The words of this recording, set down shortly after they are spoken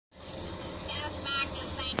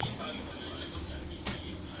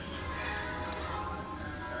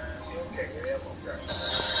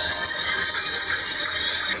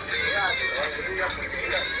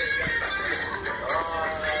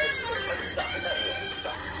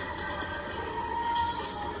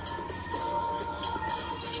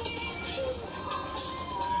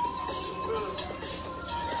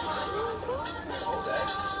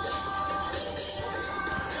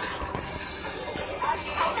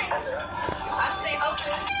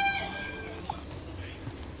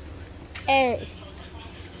A.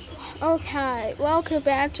 Okay, welcome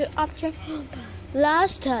back to Object Ronpa.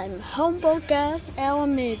 Last time, homework got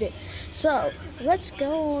eliminated, so let's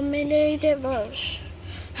go eliminated verse.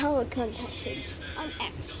 Hello contestants, I'm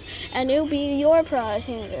X, and it'll be your prize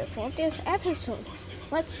winner for this episode.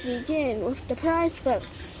 Let's begin with the prize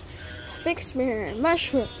votes. Fixed mirror,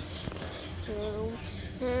 mushroom,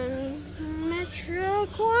 and metro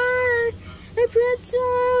quarter, a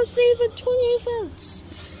pretzel, saber 28 votes.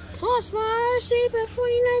 Crossbar, saber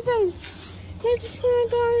 49 votes.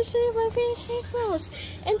 Bar, saber 56 votes.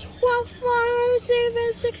 And 12 bar,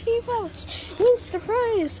 saber 60 votes. Wins the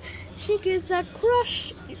prize. She gets a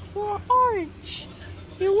crush for orange.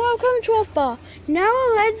 You're welcome, 12 bar. Now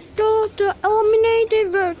let's go to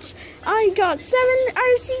eliminated votes. I got 7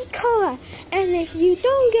 RC color. And if you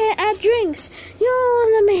don't get at drinks, you're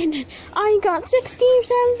eliminated. I got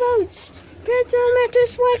 67 votes. Pretzel Metro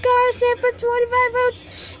Sweat Car, saber 25 votes.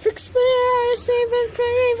 Fixed mirror, saber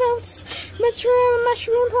 30 votes. Metro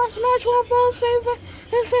Mushroom Plasma 12 votes, saber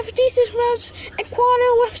 56 votes. And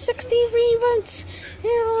Quarter with 63 votes.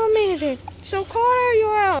 Eliminated. So Quarter,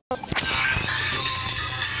 you're out.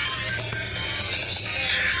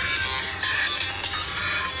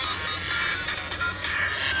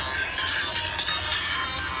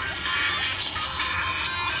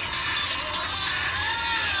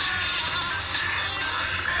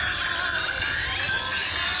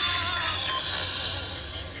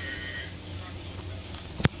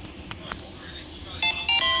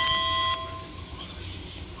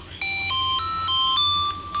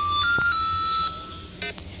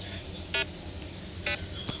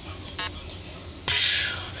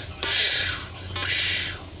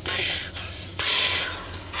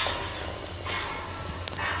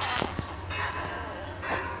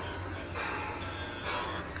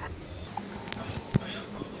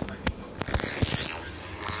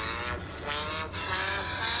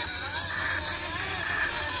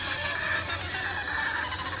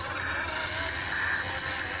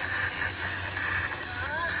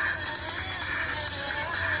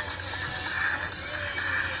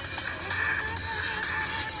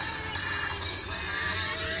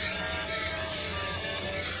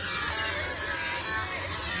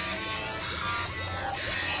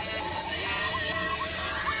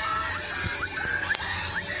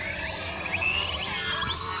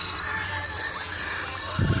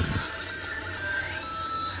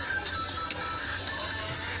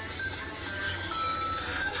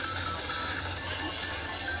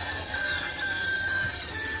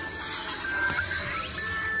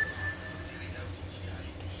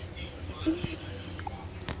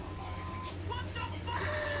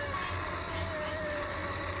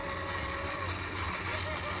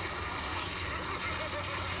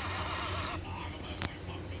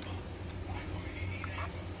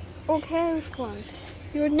 Okay, everyone.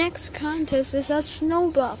 Your next contest is a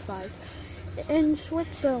snowball fight in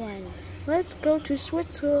Switzerland. Let's go to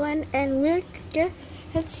Switzerland and we'll get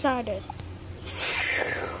started.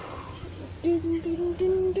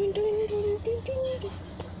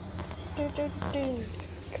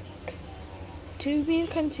 To be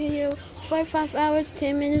continued, 5 hours,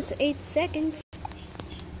 10 minutes, 8 seconds.